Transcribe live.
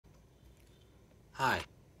Hi,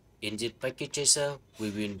 in this package tracer,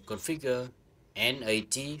 we will configure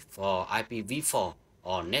NAT for IPv4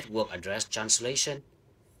 or network address translation.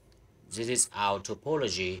 This is our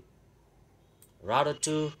topology. Router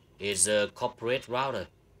 2 is a corporate router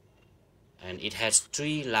and it has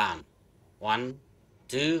 3 LAN 1,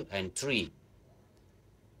 2, and 3.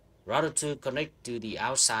 Router 2 connect to the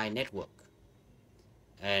outside network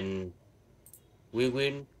and we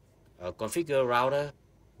will configure router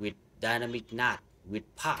with dynamic NAT with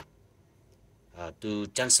path to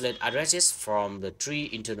translate addresses from the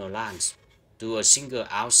 3 internal LANs to a single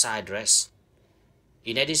outside address.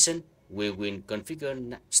 In addition, we will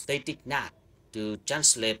configure static NAT to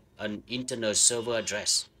translate an internal server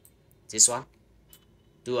address, this one,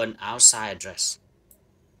 to an outside address.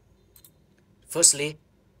 Firstly,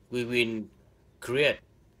 we will create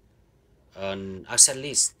an access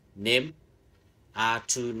list named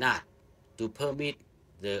R2NAT to permit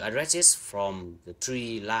the addresses from the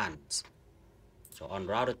 3 LANs. So on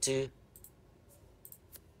router 2,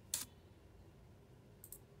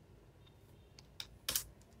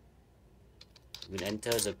 we'll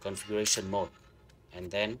enter the configuration mode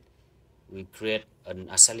and then we create an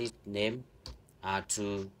access list named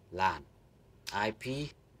R2 LAN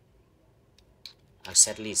IP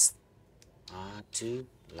access list R2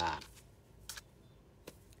 LAN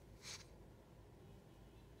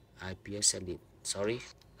IP access list,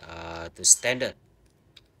 the standard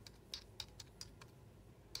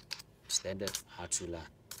R2 LAN,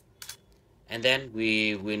 and then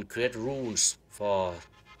we will create rules for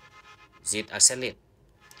this access list.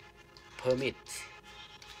 Permit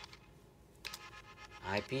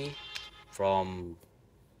IP from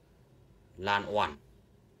LAN 1.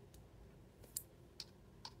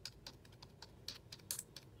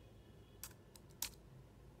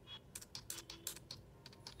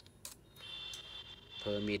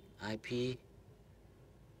 Permit IP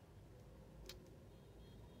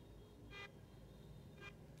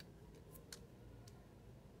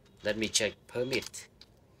let me check permit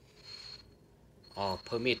or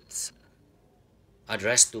permit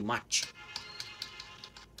address to match.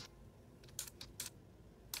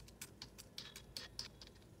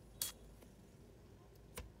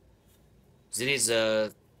 This is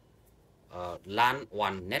a LAN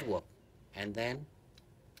 1 network and then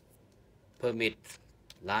permit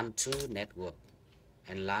LAN 2 network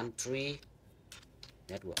and LAN 3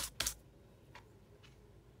 network.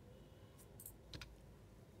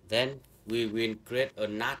 Then we will create a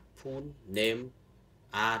NAT pool named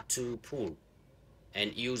R2 pool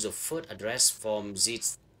and use the first address from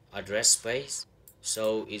this address space,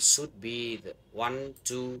 so it should be the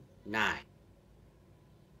 129.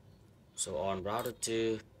 So on router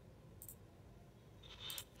 2,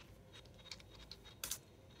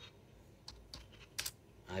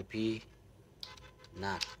 IP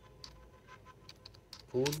NAT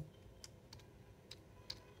pool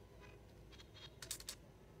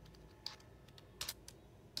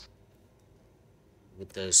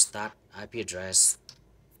with the start IP address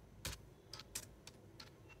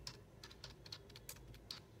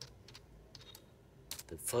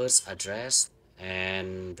the first address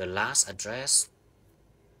and the last address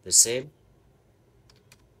the same.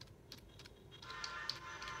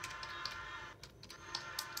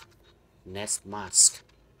 Next mask.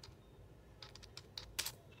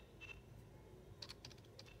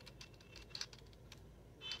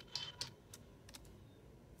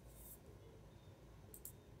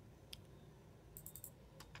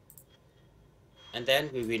 And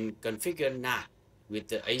then we will configure NAT with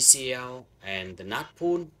the ACL and the NAT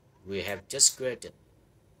pool we have just created.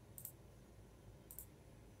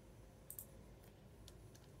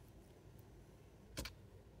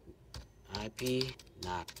 IP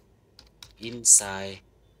NAT inside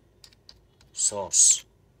source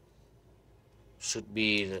should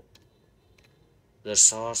be the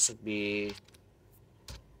source should be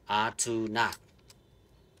R2 NAT.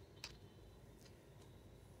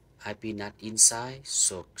 IP NAT inside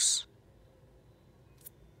source.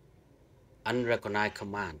 Unrecognized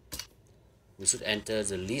command. We should enter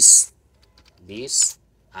the list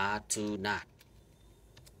R2 NAT.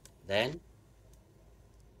 Then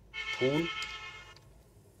pool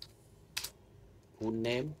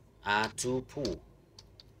name R2 pool.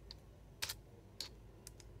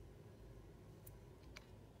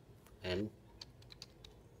 And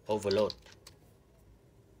overload.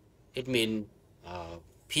 It means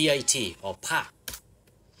PAT or path.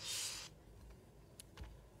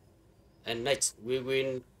 And next we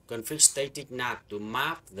will configure static NAT to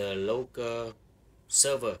map the local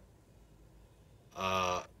server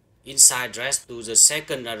inside address to the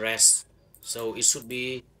second address, so it should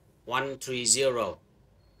be 130.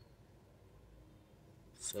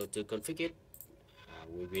 So to configure it,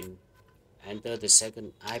 we will enter the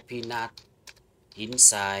second IP NAT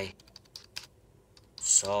inside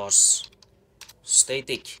source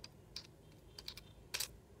static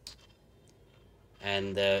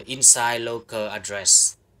and the inside local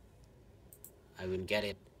address. I will get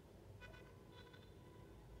it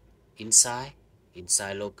inside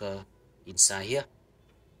local, inside here.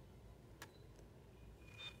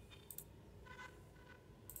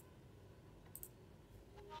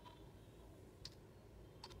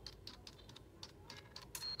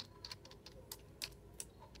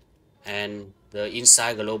 And the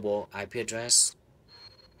inside global IP address.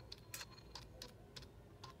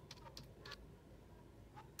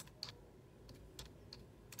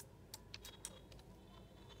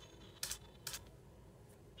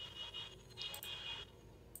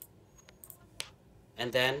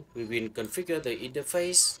 And then we will configure the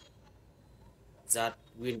interface that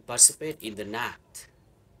will participate in the NAT.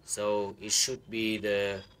 So it should be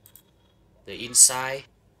the inside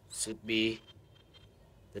should be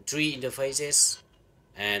the 3 interfaces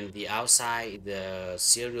and the outside the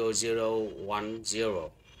 0010.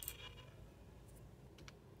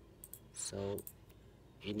 So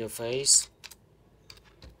interface,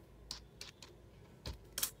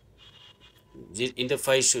 this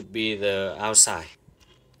interface should be the outside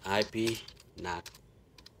IP NAT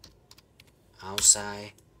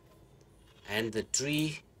outside, and the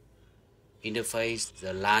 3 interface,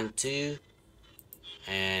 the LAN 2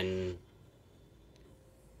 and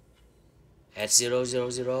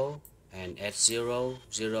H000 and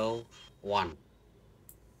H001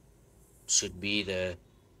 should be the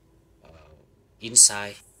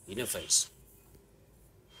inside interface.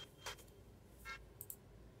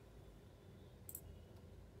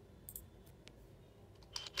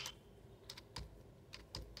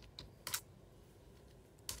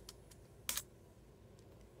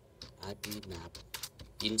 IP NAT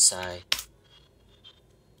inside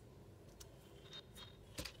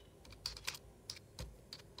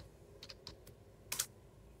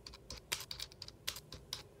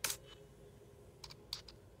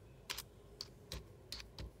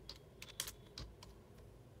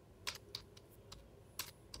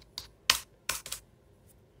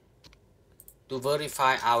to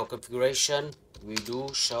verify our configuration. We do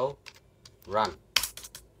show run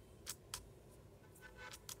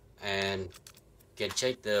and can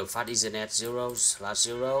check the fast Ethernet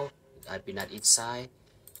 0/0 IP NAT inside,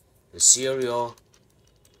 the serial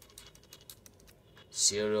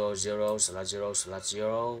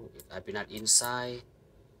 0/0/0/0 IP NAT inside,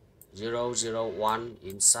 001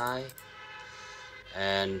 inside,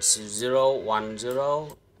 and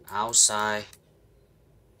 010 outside,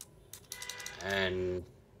 and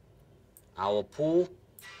our pool,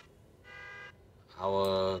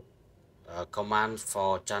 our command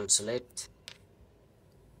for translating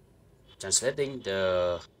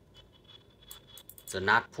the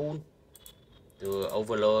NAT pool to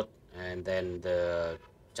overload, and then the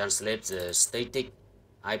translate the static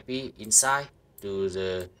IP inside to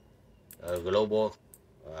the global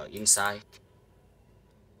inside.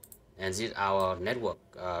 And this is our network,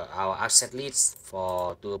 our access list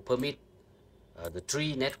for to permit the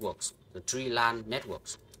 3 networks, the 3 LAN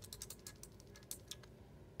networks.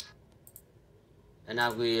 And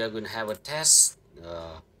now we are going to have a test.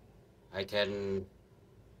 I can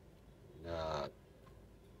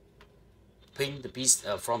ping the piece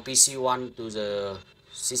from PC1 to the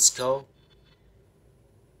Cisco.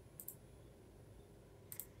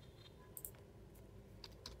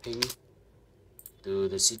 Ping to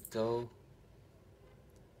the Cisco,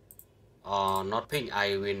 or not ping.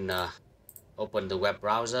 I will open the web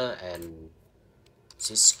browser and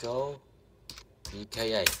Cisco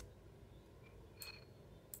PKA,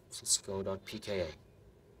 cisco.pka.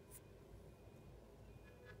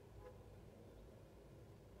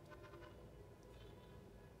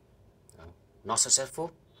 Not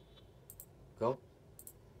successful. Go.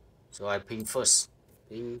 So I ping first.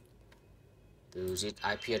 Ping to this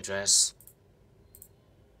IP address.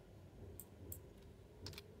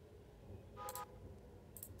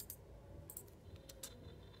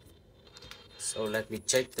 So let me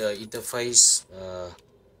check the interface.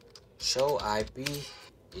 Show IP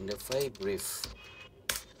interface brief,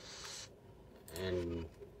 and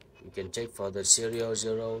you can check for the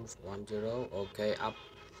 0010. Okay, up,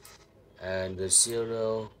 and the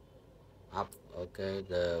 0 up. Okay,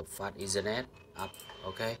 the fast Ethernet up.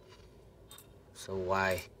 Okay, so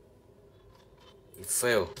why it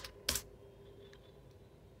failed?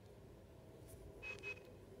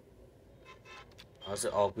 Also,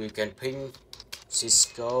 or we can ping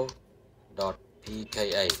Cisco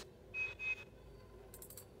Cisco.pka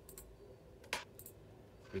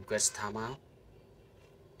request timeout.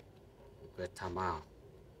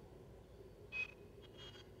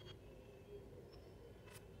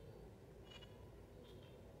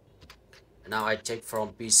 Now I check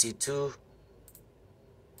from PC2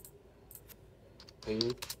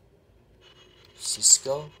 ping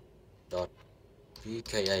Cisco.pka.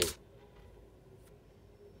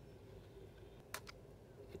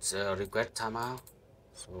 It's a request timeout.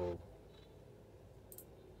 So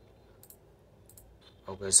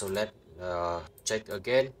okay, so let check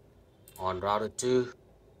again on router 2.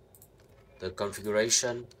 The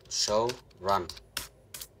configuration show run.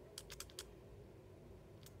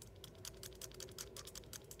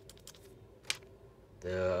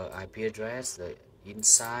 The IP address, the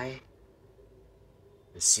inside,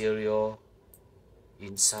 the serial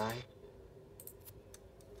inside,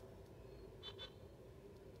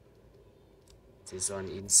 this one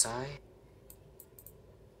inside,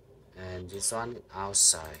 and this one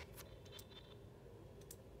outside.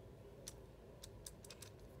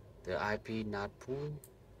 The IP NAT pool,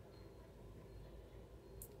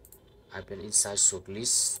 IP inside should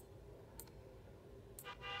list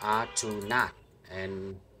R2 NAT,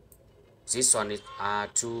 and this one is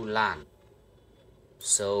R2 LAN.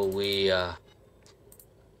 So we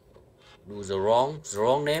do the wrong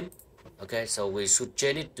name. Okay, so we should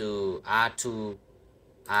change it to R2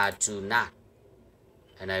 NAT,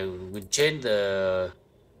 and I will change the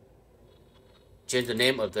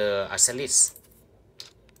name of the asset list.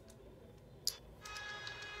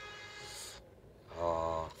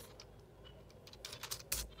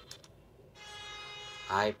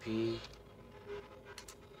 IP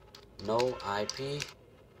no IP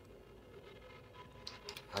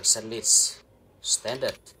asset list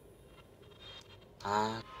standard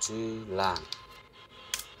R2 LAN.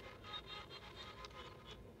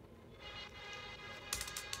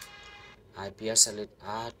 IP asset list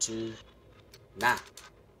R2 NAT,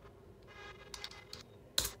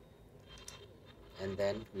 and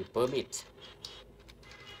then we permit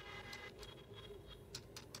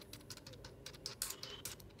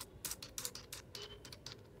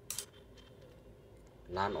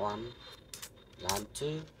LAN 1, LAN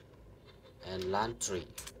 2, and LAN 3,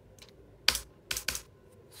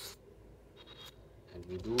 and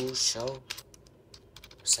we do show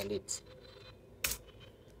select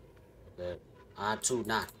the R2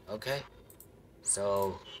 NAT. Okay,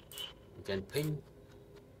 so you can ping,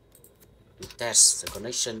 we test the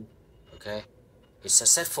connection. Okay, it's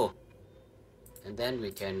successful, and then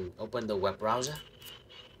we can open the web browser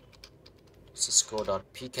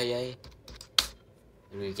Cisco.pka,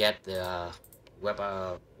 and we get the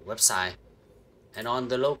website, and on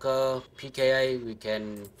the local PKA we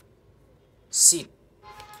can sit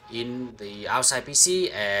in the outside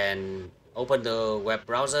PC and open the web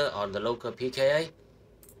browser on the local PKA,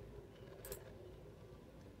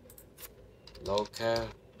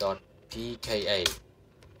 local.pka,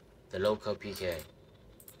 the local PKA,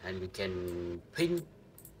 and we can ping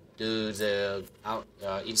to the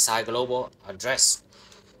inside global address.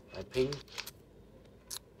 Ping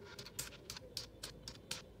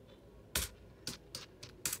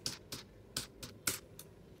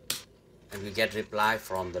and we get reply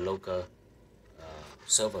from the local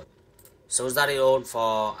server. So that is all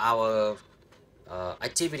for our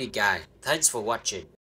activity guide. Thanks for watching.